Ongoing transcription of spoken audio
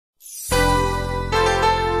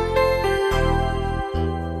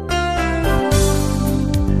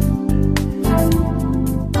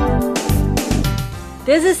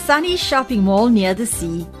There's a sunny shopping mall near the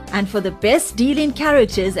sea, and for the best deal in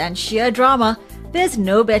characters and sheer drama, there's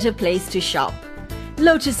no better place to shop.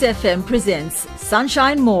 Lotus FM presents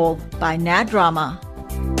Sunshine Mall by Nadd Rama.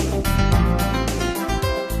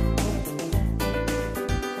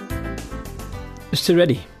 Mr.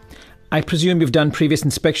 Reddy, I presume you've done previous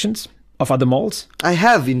inspections of other malls? I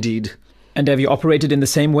have indeed. And have you operated in the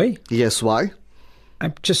same way? Yes, why?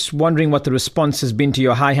 I'm just wondering what the response has been to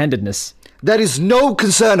your high-handedness. That is no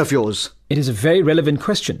concern of yours. It is a very relevant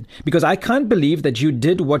question, because I can't believe that you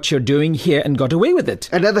did what you're doing here and got away with it.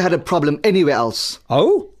 I never had a problem anywhere else.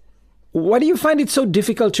 Oh? Why do you find it so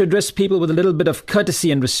difficult to address people with a little bit of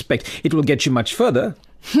courtesy and respect? It will get you much further.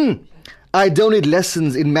 I don't need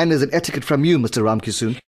lessons in manners and etiquette from you, Mr.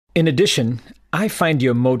 Ramkissoon. In addition, I find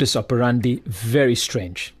your modus operandi very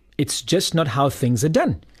strange. It's just not how things are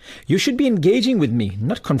done. You should be engaging with me,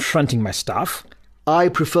 not confronting my staff. I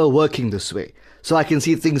prefer working this way, so I can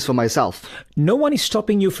see things for myself. No one is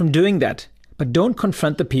stopping you from doing that, but don't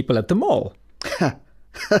confront the people at the mall.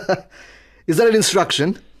 Is that an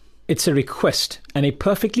instruction? It's a request, and a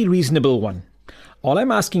perfectly reasonable one. All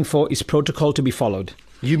I'm asking for is protocol to be followed.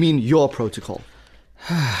 You mean your protocol?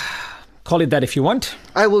 Call it that if you want.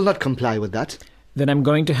 I will not comply with that. Then I'm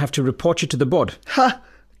going to have to report you to the board.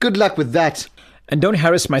 Good luck with that. And don't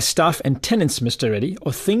harass my staff and tenants, Mr. Reddy,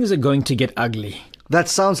 or things are going to get ugly. That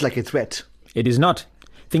sounds like a threat. It is not.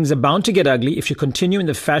 Things are bound to get ugly if you continue in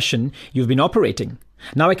the fashion you've been operating.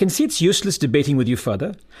 Now I can see it's useless debating with you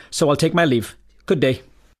further, so I'll take my leave. Good day.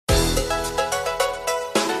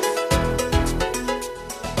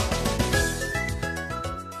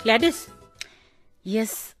 Gladys?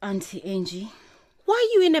 Yes, Auntie Angie. Why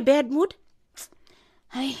are you in a bad mood?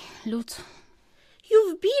 Hi, Lut.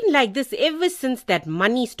 You've been like this ever since that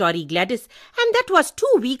money story, Gladys, and that was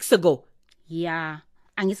 2 weeks ago. Yeah,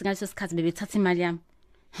 angithi ngaleso sikhathi bebethatha imali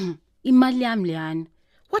yami. Imali yami leyana.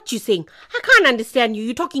 What you saying? I can't understand you.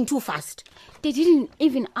 You're talking too fast. They didn't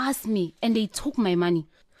even ask me and they took my money.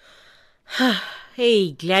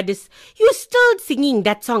 Hey, Gladys, you're still singing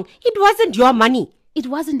that song. It wasn't your money. It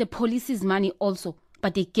wasn't the police's money also,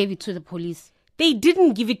 but they gave it to the police. They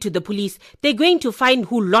didn't give it to the police. They're going to find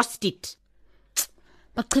who lost it.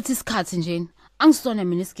 But chithi isikhathi nje. Angisona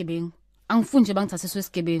mina isigebengu. Angifuni nje bangithathe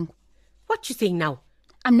isigebengu. What you saying now?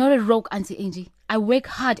 I'm not a rogue, Auntie Angie. I work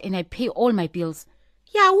hard and I pay all my bills.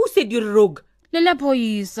 Yeah, who said you're a rogue? Lela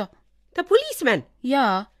phoyisa. The policeman?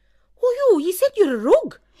 Yeah. Oh, he said you're a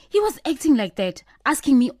rogue. He was acting like that,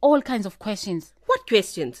 asking me all kinds of questions. What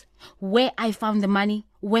questions? Where I found the money,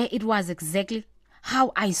 where it was exactly,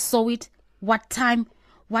 how I saw it, what time,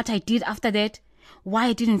 what I did after that, why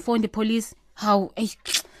I didn't phone the police, how...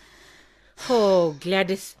 Oh,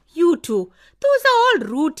 Gladys, you too. Those are all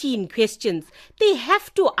routine questions. They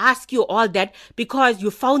have to ask you all that because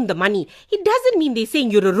you found the money. It doesn't mean they're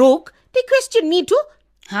saying you're a rogue. They question me too.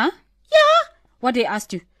 Huh? Yeah. What they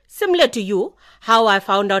asked you? Similar to you, how I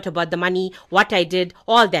found out about the money, what I did,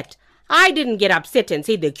 all that. I didn't get upset and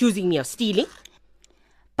say they're accusing me of stealing.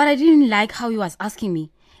 But I didn't like how he was asking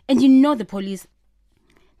me. And you know the police,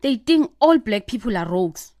 they think all black people are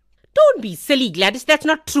rogues. Don't be silly, Gladys. That's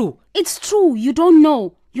not true. It's true. You don't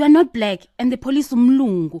know. You are not black and the police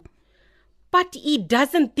umlungu. But he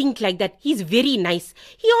doesn't think like that. He's very nice.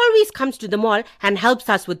 He always comes to the mall and helps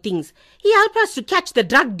us with things. He helped us to catch the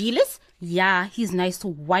drug dealers. Yeah, he's nice to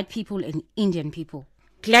white people and Indian people.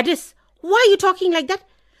 Gladys, why are you talking like that?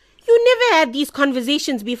 You never had these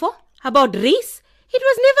conversations before about race. It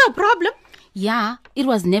was never a problem. Yeah, it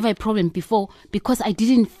was never a problem before because I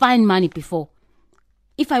didn't find money before.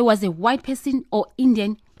 If I was a white person or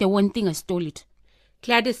Indian, they won't think I stole it.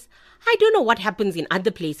 Gladys, I don't know what happens in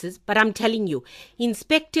other places, but I'm telling you,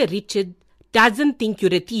 Inspector Richard doesn't think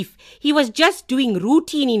you're a thief. He was just doing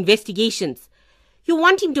routine investigations. You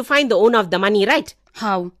want him to find the owner of the money, right?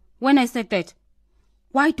 How? When I said that?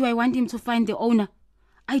 Why do I want him to find the owner?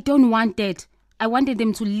 I don't want that. I wanted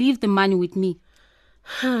them to leave the money with me.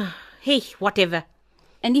 Hey, whatever.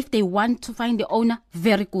 And if they want to find the owner,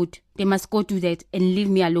 very good. They must go do that and leave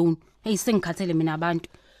me alone. Hey, sengikhathele mina abantu.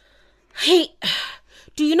 Hey,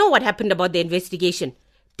 do you know what happened about the investigation?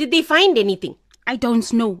 Did they find anything? I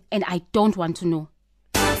don't know, and I don't want to know.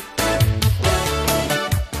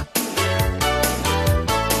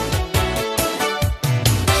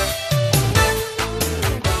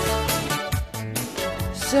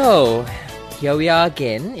 So, here we are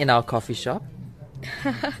again in our coffee shop.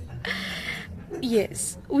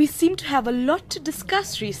 Yes, we seem to have a lot to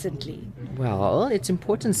discuss recently. Well, it's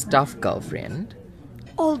important stuff, girlfriend.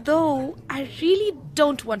 Although, I really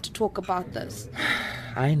don't want to talk about this.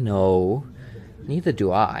 I know. Neither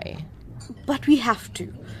do I. but we have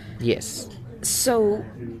to. Yes. So,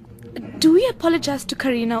 do we apologize to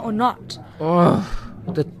Kareena or not? Oh,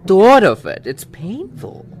 the thought of it, it's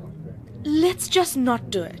painful. Let's just not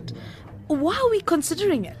do it. Why are we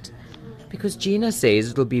considering it? Because Gina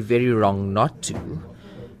says it'll be very wrong not to.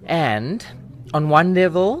 And, on one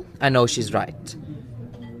level, I know she's right.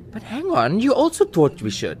 But hang on, you also thought we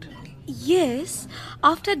should. Yes,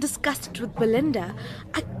 after I discussed it with Belinda,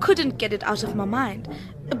 I couldn't get it out of my mind.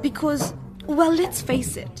 Because, well, let's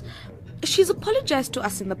face it, she's apologized to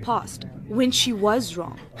us in the past, when she was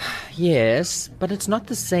wrong. Yes, but it's not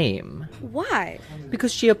the same. Why?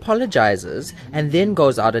 Because she apologizes and then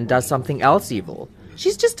goes out and does something else evil.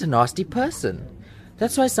 She's just a nasty person.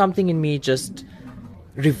 That's why something in me just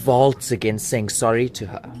revolts against saying sorry to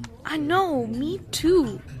her. I know, me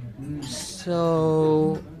too.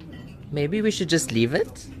 So, maybe we should just leave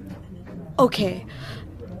it? Okay,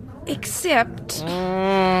 except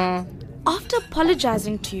after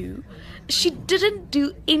apologizing to you, she didn't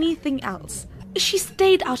do anything else. She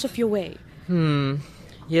stayed out of your way.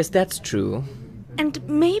 Yes, that's true. And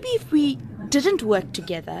maybe if we didn't work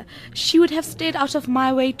together, she would have stayed out of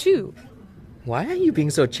my way too. Why are you being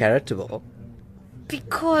so charitable?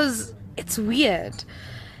 Because it's weird.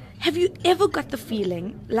 Have you ever got the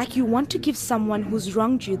feeling like you want to give someone who's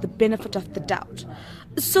wronged you the benefit of the doubt,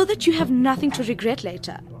 so that you have nothing to regret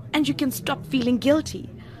later, and you can stop feeling guilty?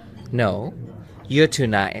 No, you're too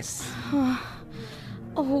nice.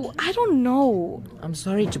 Oh, I don't know. I'm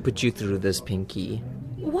sorry to put you through this, Pinky.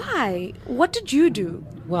 Why? What did you do?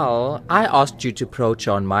 Well, I asked you to approach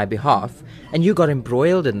her on my behalf, and you got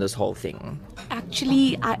embroiled in this whole thing.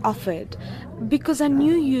 Actually, I offered, because I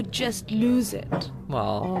knew you'd just lose it.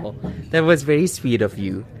 Well, that was very sweet of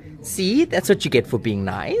you. See, that's what you get for being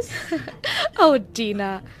nice. Oh,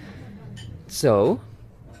 Dina. So,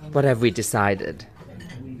 what have we decided?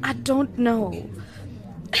 I don't know.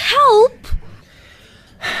 Help!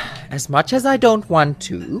 As much as I don't want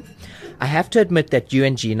to, I have to admit that you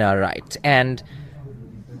and Gina are right. And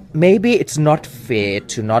maybe it's not fair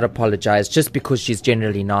to not apologize just because she's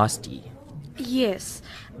generally nasty. Yes.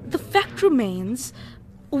 The fact remains,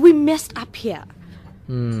 we messed up here.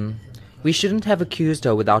 We shouldn't have accused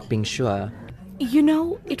her without being sure. You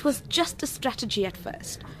know, it was just a strategy at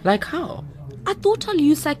first. Like how? I thought I'll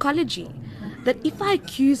use psychology. That if I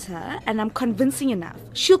accuse her and I'm convincing enough,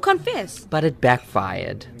 she'll confess. But it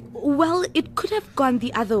backfired. Well, it could have gone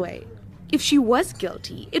the other way. If she was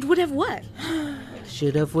guilty, it would have worked.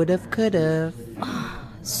 Should've, would've, could've.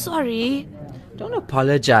 Sorry. Don't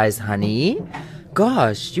apologize, honey.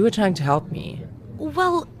 Gosh, you were trying to help me.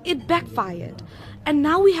 Well, it backfired. And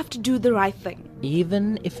now we have to do the right thing.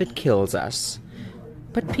 Even if it kills us.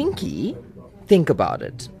 But Pinky, think about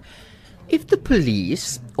it. If the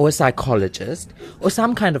police, or a psychologist, or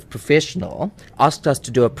some kind of professional asked us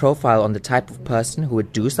to do a profile on the type of person who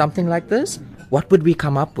would do something like this, what would we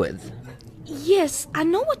come up with? Yes, I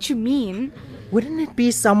know what you mean. Wouldn't it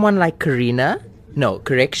be someone like Kareena? No,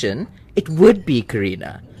 correction. It would be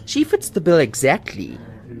Kareena. She fits the bill exactly.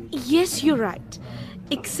 Yes, you're right.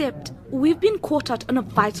 Except we've been caught out on a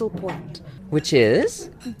vital point. Which is?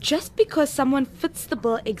 Just because someone fits the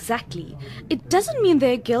bill exactly, it doesn't mean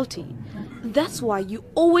they're guilty. That's why you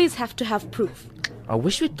always have to have proof. I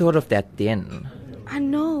wish we'd thought of that then. I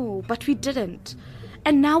know, but we didn't.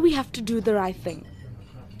 And now we have to do the right thing.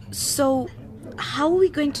 So, how are we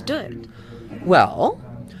going to do it? Well,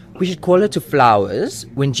 we should call her to flowers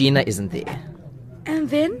when Gina isn't there. And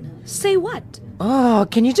then, say what? Oh,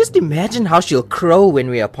 can you just imagine how she'll crow when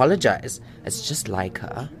we apologize? It's just like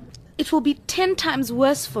her. It will be 10 times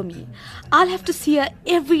worse for me. I'll have to see her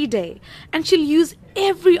every day, and she'll use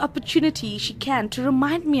every opportunity she can to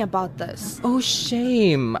remind me about this. Oh,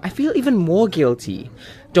 shame. I feel even more guilty.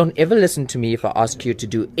 Don't ever listen to me if I ask you to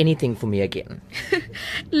do anything for me again.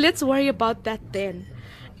 Let's worry about that then.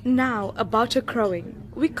 Now, about her crowing.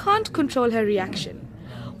 We can't control her reaction.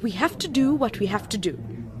 We have to do what we have to do.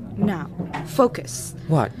 Now, focus.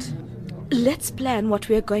 What? Let's plan what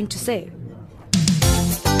we are going to say.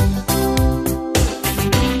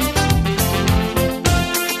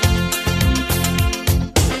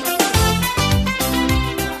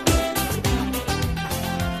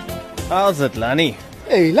 How's it, Lani?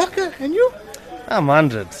 Hey, Laka, and you? I'm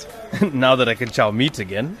hundreds. Now that I can chow meat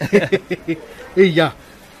again. Hey, yeah.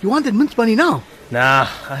 You wanted mince money now? Nah,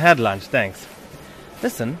 I had lunch, thanks.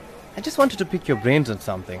 Listen, I just wanted to pick your brains on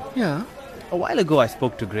something. Yeah. A while ago I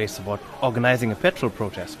spoke to Grace about organizing a petrol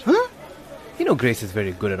protest. Huh? You know Grace is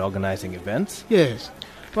very good at organizing events. Yes.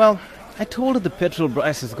 Well, I told her the petrol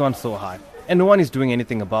price has gone so high, and no one is doing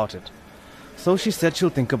anything about it. So she said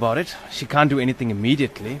she'll think about it. She can't do anything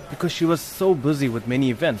immediately because she was so busy with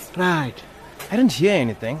many events. Right. I didn't hear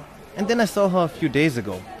anything, and then I saw her a few days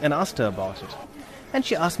ago and asked her about it. And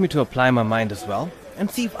she asked me to apply my mind as well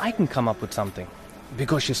and see if I can come up with something,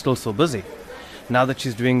 because she's still so busy, now that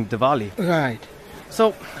she's doing Diwali. Right. So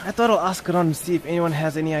I thought I'll ask around and see if anyone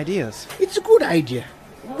has any ideas. It's a good idea.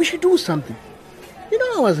 We should do something. You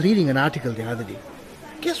know, I was reading an article the other day.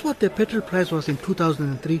 Guess what the petrol price was in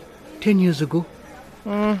 2003, 10 years ago?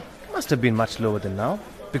 Must have been much lower than now,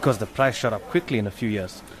 because the price shot up quickly in a few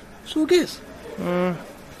years. So guess.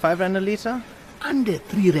 5 rand a litre? Under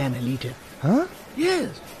 3 rand a litre. Huh?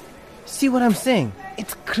 Yes. See what I'm saying?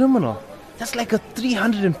 It's criminal. That's like a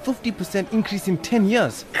 350% increase in 10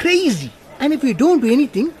 years. Crazy. And if we don't do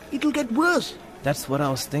anything, it'll get worse. That's what I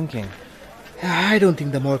was thinking. I don't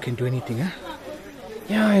think the mall can do anything, huh?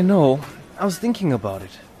 Yeah, I know. I was thinking about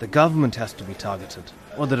it. The government has to be targeted.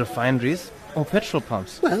 Or the refineries. Or petrol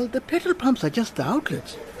pumps. Well, the petrol pumps are just the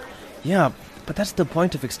outlets. Yeah, but that's the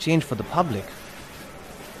point of exchange for the public.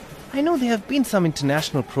 I know there have been some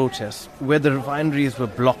international protests where the refineries were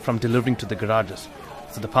blocked from delivering to the garages.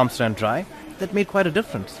 So the pumps ran dry. That made quite a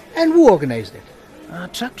difference. And who organized it?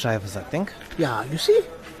 Truck drivers, I think. Yeah, you see?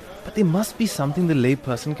 But there must be something the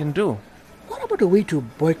layperson can do. What about a way to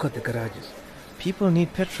boycott the garages? People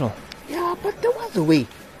need petrol. Yeah, but there was a way.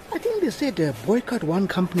 I think they said boycott one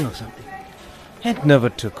company or something. It never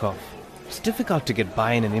took off. It's difficult to get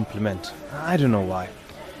buy-in and implement. I don't know why.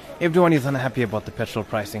 Everyone is unhappy about the petrol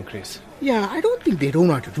price increase. Yeah, I don't think they don't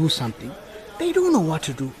want to do something. They don't know what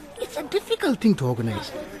to do. It's a difficult thing to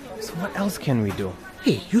organize. So what else can we do?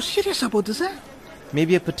 Hey, you serious about this, huh?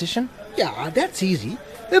 Maybe a petition? Yeah, that's easy.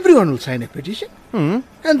 Everyone will sign a petition. And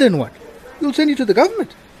then what? You'll send it to the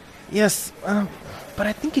government. Yes, but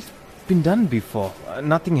I think it's been done before.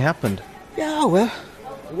 Nothing happened. Yeah, well,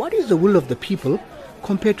 what is the will of the people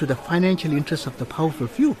compared to the financial interests of the powerful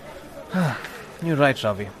few? You're right,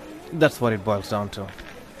 Ravi. That's what it boils down to.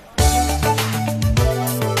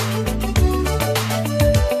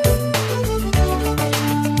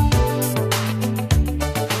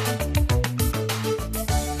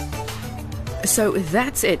 So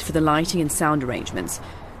that's it for the lighting and sound arrangements.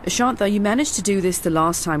 Shantha, you managed to do this the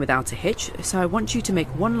last time without a hitch, so I want you to make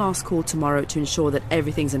one last call tomorrow to ensure that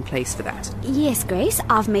everything's in place for that. Yes, Grace,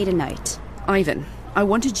 I've made a note. Ivan, I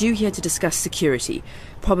wanted you here to discuss security,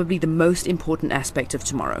 probably the most important aspect of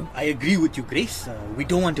tomorrow. I agree with you, Grace. We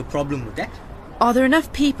don't want a problem with that. Are there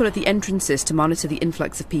enough people at the entrances to monitor the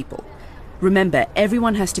influx of people? Remember,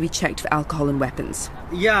 everyone has to be checked for alcohol and weapons.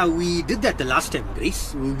 Yeah, we did that the last time,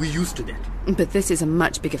 Grace. We're used to that. But this is a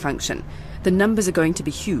much bigger function. The numbers are going to be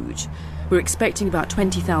huge. We're expecting about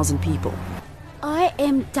 20,000 people.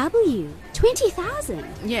 IMW? 20,000?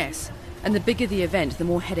 Yes, and the bigger the event, the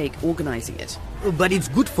more headache organising it. But it's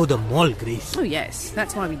good for the mall, Grace. Oh yes,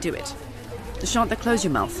 that's why we do it. Shantha, close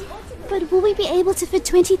your mouth. But will we be able to fit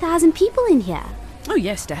 20,000 people in here? Oh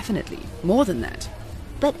yes, definitely. More than that.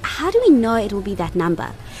 But how do we know it will be that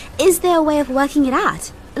number? Is there a way of working it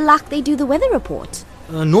out? Like they do the weather report?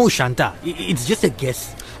 No, Shantha. It's just a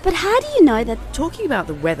guess. But how do you know that... Talking about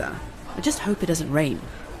the weather, I just hope it doesn't rain.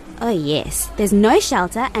 Oh yes, there's no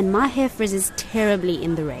shelter and my hair frizzes terribly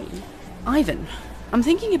in the rain. Ivan, I'm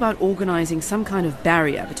thinking about organising some kind of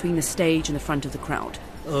barrier between the stage and the front of the crowd.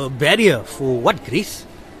 Barrier for what, Grace?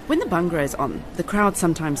 When the Bhangra is on, the crowd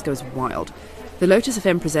sometimes goes wild. The Lotus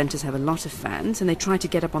FM presenters have a lot of fans and they try to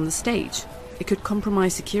get up on the stage. It could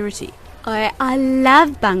compromise security. Oh, I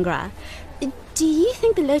love Bhangra. Do you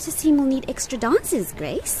think the Lotus team will need extra dancers,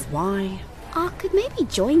 Grace? Why? I could maybe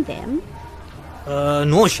join them.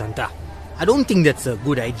 No, Shantha. I don't think that's a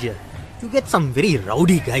good idea. You get some very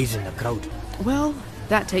rowdy guys in the crowd. Well,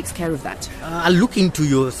 that takes care of that. I'll look into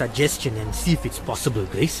your suggestion and see if it's possible,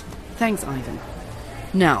 Grace. Thanks, Ivan.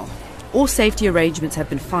 Now, all safety arrangements have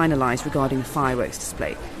been finalised regarding the fireworks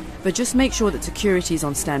display, but just make sure that security is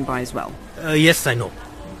on standby as well. Yes, I know.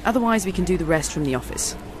 Otherwise, we can do the rest from the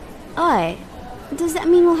office. Oh, does that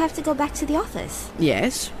mean we'll have to go back to the office?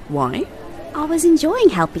 Yes. Why? I was enjoying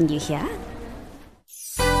helping you here.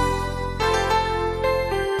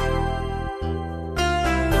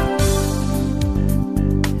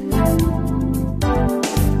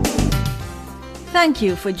 Thank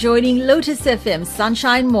you for joining Lotus FM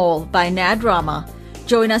Sunshine Mall by Nadd Rama.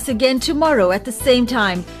 Join us again tomorrow at the same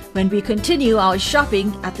time when we continue our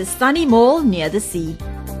shopping at the sunny mall near the sea.